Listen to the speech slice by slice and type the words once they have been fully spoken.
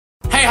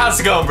how's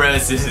it going,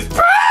 bros? This is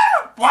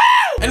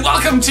and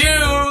welcome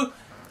to...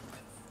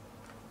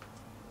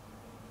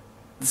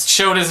 This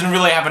show doesn't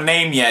really have a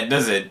name yet,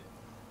 does it?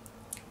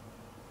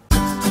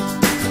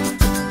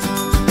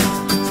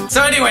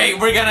 So anyway,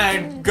 we're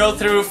gonna go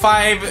through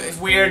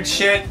 5 weird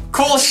shit,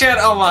 cool shit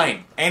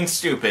online, and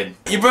stupid.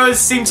 You bros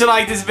seem to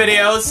like these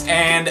videos,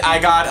 and I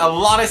got a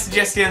lot of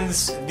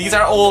suggestions. These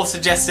are all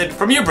suggested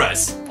from you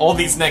bros, all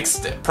these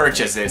next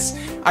purchases.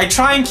 I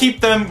try and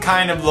keep them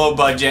kind of low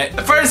budget.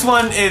 The first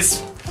one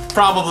is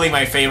probably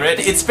my favorite.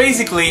 It's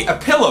basically a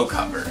pillow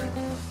cover.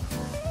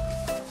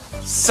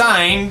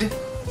 Signed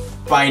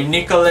by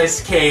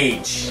Nicolas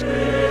Cage.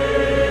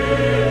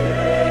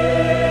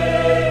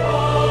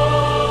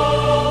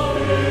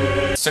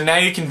 So now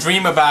you can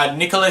dream about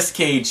Nicolas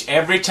Cage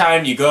every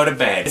time you go to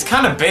bed. It's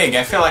kind of big.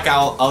 I feel like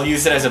I'll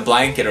use it as a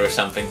blanket or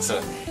something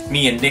so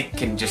me and Nick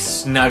can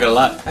just snuggle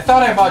up. I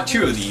thought I bought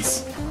 2 of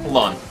these. Hold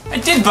on. I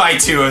did buy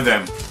 2 of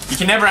them. You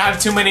can never have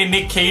too many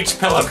Nick Cage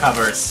pillow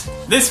covers.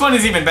 This one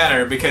is even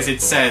better because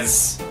it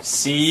says,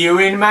 "See you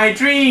in my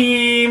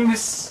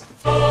dreams."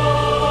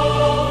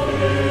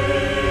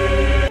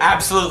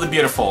 Absolutely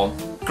beautiful.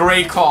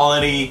 Great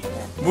quality.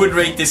 Would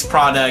rate this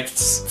product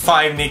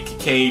 5 Nick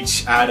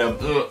Cage out of...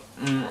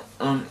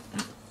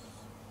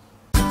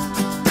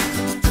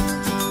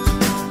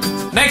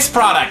 Next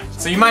product!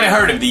 So you might have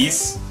heard of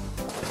these.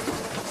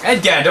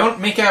 Edgar, don't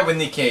make out with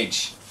Nick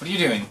Cage. What are you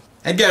doing?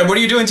 Edgar, what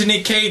are you doing to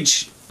Nick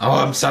Cage? Oh,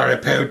 I'm sorry,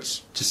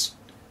 Pooch. Just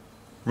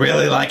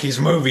really like his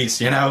movies,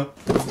 you know?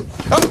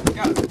 Oh,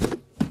 God.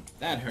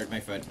 That hurt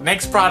my foot.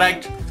 Next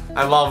product.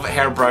 I love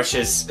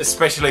hairbrushes,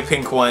 especially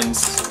pink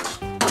ones.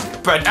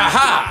 But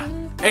aha!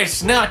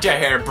 It's not a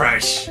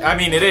hairbrush. I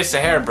mean, it is a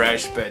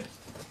hairbrush, but...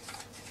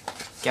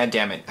 God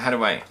damn it, how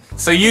do I...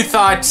 So you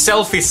thought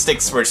selfie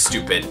sticks were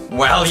stupid.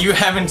 Well, you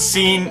haven't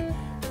seen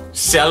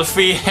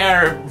selfie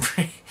hair...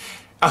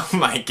 Oh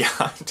my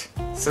god.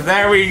 So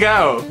there we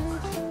go.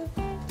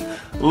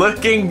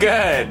 Looking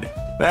good.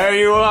 There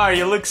you are,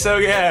 you look so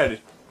good.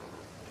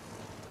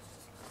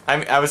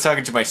 I was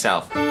talking to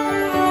myself.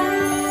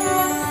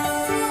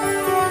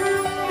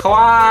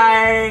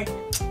 Kawaii!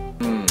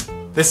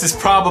 This is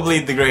probably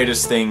the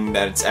greatest thing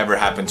that's ever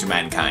happened to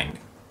mankind.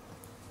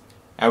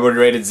 I would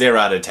rate it 0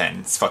 out of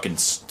 10. It's fucking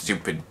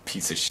stupid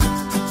piece of shit.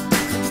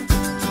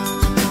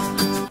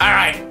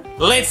 Alright,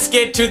 let's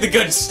get to the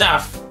good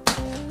stuff.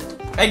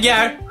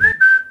 Edgar!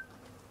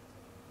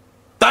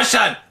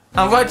 Dashan!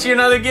 How about you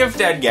another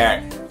gift,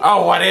 Edgar?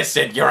 Oh, what is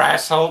it, your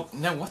asshole?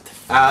 No, what the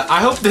f- I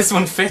hope this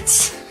one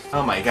fits.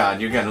 Oh my god,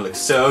 you're gonna look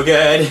so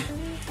good.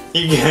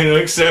 You're gonna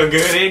look so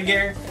good,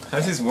 Edgar. How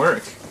does this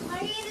work?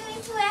 What are you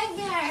doing to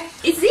Edgar?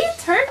 Is he a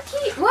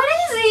turkey? What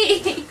is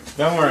he?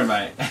 Don't worry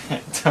about it.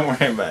 Don't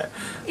worry about it.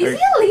 Is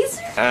he a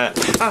lizard?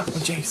 Oh,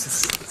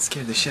 Jesus. That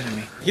scared the shit out of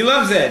me. He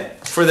loves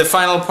it! For the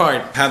final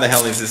part. How the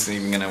hell is this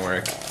even gonna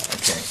work?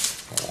 Okay.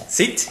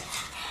 Sit.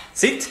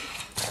 Sit.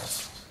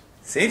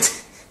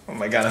 Sit. Oh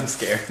my god, I'm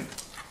scared.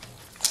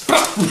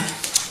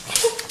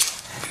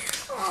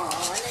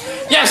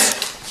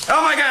 Yes!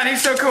 Oh my god,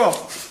 he's so cool!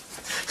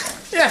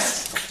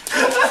 Yes!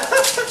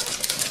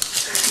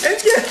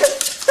 And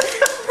yes!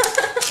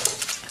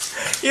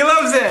 He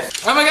loves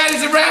it! Oh my god,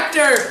 he's a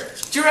raptor!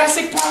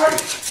 Jurassic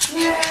Park!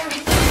 Yeah!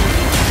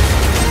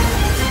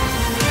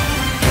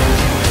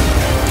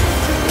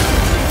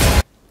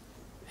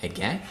 Hey,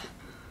 guy?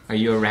 Are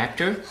you a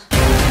raptor?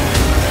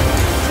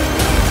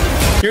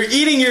 You're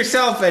eating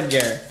yourself,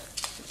 Edgar!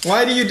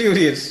 Why do you do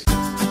this?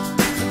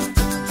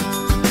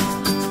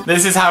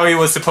 This is how he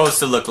was supposed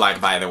to look like,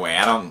 by the way.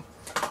 I don't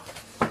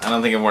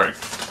think it worked.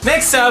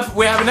 Next up,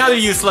 we have another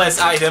useless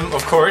item,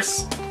 of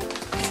course,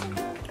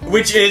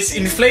 which is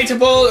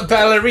inflatable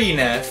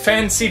ballerina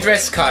fancy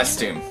dress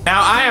costume.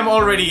 Now, I am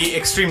already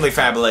extremely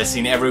fabulous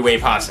in every way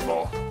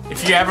possible.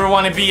 If you ever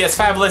want to be as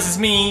fabulous as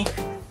me,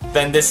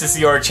 then this is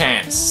your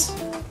chance.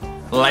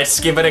 Let's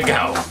give it a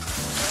go.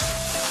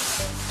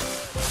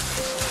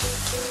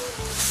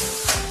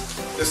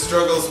 The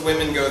struggles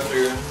women go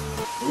through.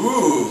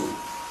 Ooh.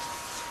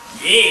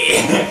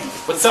 Yeah!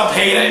 What's up,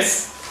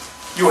 haters?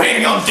 You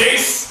hating on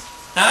this?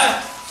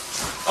 Huh?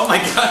 Oh my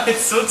god,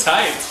 it's so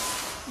tight.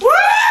 Woo!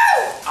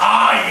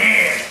 Oh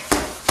yeah!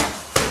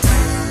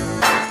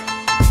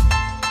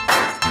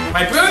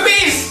 My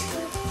boobies!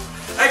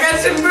 I got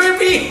some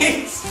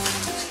boobies!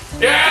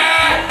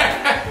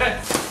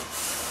 Yeah!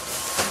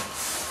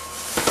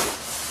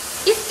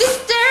 It's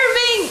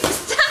disturbing!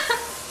 Stop!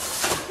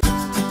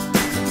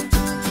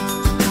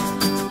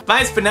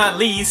 Last but not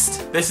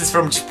least, this is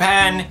from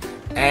Japan,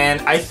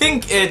 and I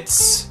think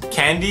it's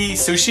candy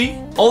sushi.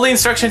 All the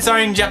instructions are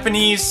in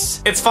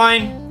Japanese. It's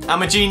fine.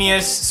 I'm a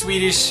genius,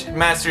 Swedish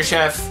master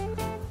chef.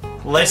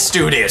 Let's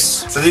do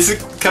this. So this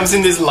comes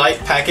in this light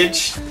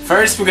package.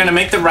 First, we're gonna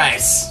make the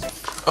rice.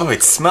 Oh,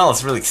 it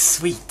smells really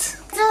sweet.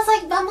 It smells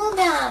like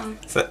bubblegum.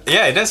 So,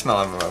 yeah, it does smell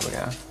like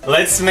bubblegum.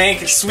 Let's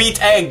make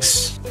sweet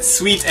eggs.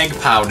 Sweet egg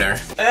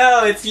powder.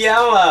 Oh, it's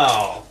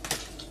yellow.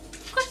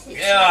 Of course it's,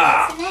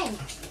 Yeah. it's an egg.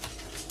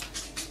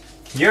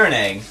 You're an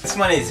egg. This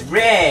one is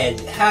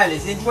red. How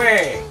does it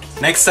work?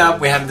 Next up,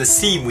 we have the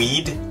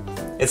seaweed.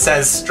 It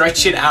says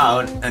stretch it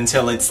out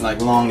until it's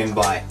like long and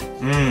black.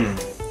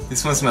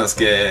 This one smells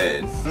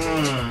good.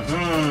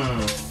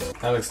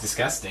 That looks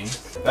disgusting.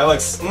 That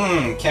looks,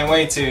 can't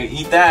wait to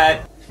eat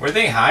that. Were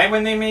they high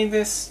when they made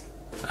this?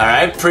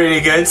 Alright,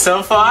 pretty good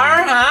so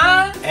far,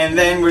 huh? And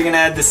then we're gonna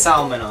add the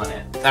salmon on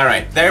it.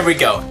 Alright, there we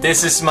go.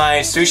 This is my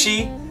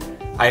sushi.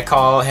 I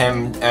call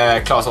him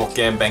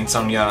Claes-Åke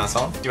Bengtsson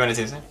Göransson. Do you want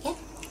to taste it? Yeah.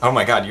 Oh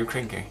my god, you're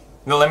cranky.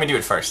 No, let me do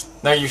it first.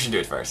 No, you should do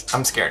it first.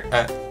 I'm scared.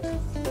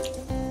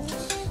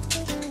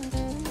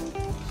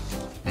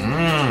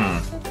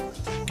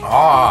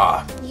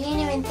 Ah. You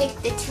didn't even take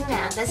the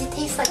tuna. Does it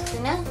taste like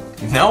tuna?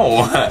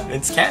 No,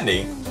 it's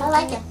candy. I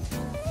like it.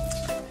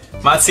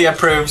 Matsi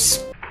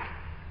approves.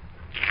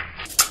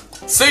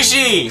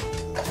 Sushi!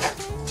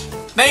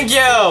 Thank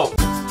you!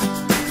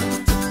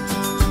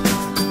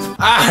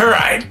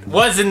 Alright,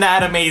 wasn't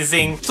that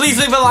amazing? Please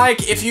leave a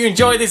like if you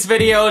enjoy these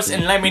videos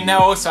and let me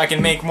know so I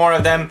can make more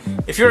of them.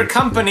 If you're a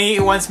company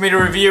who wants me to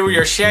review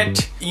your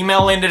shit,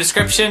 email in the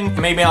description.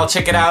 Maybe I'll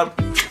check it out.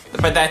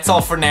 But that's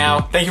all for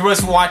now. Thank you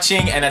guys for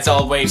watching, and as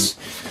always,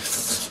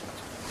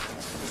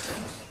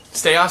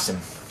 stay awesome.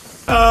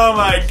 Oh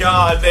my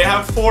god, they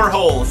have 4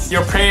 holes.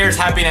 Your prayers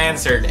have been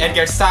answered.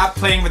 Edgar, stop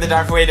playing with the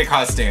Darth Vader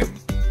costume.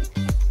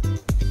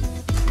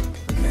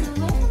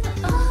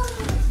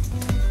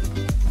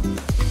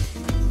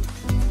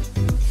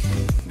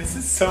 This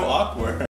is so awkward.